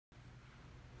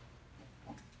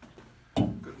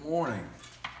morning.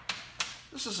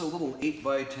 This is a little 8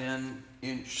 by 10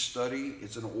 inch study.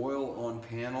 It's an oil on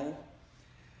panel,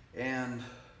 and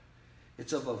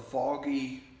it's of a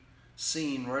foggy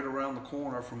scene right around the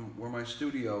corner from where my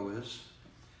studio is.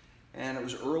 And it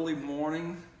was early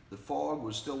morning. The fog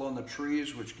was still on the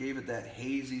trees, which gave it that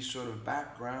hazy sort of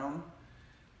background.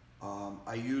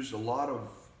 I used a lot of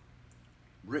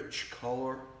rich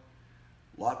color,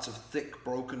 lots of thick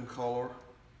broken color,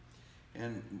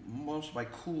 and most of my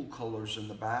cool colors in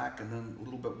the back, and then a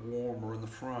little bit warmer in the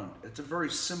front. It's a very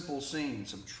simple scene,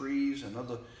 some trees,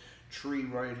 another tree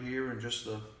right here, and just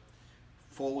the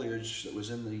foliage that was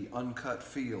in the uncut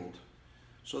field.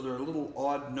 So there are little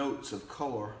odd notes of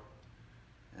color,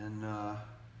 and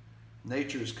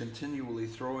nature is continually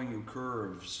throwing you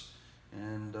curves.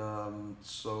 And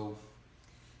so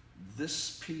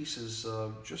this piece is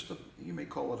just you may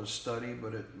call it a study,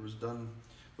 but it was done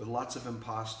with lots of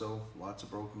impasto, lots of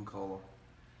broken color.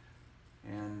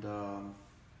 And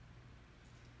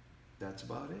that's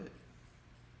about it.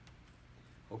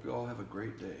 Hope you all have a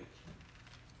great day.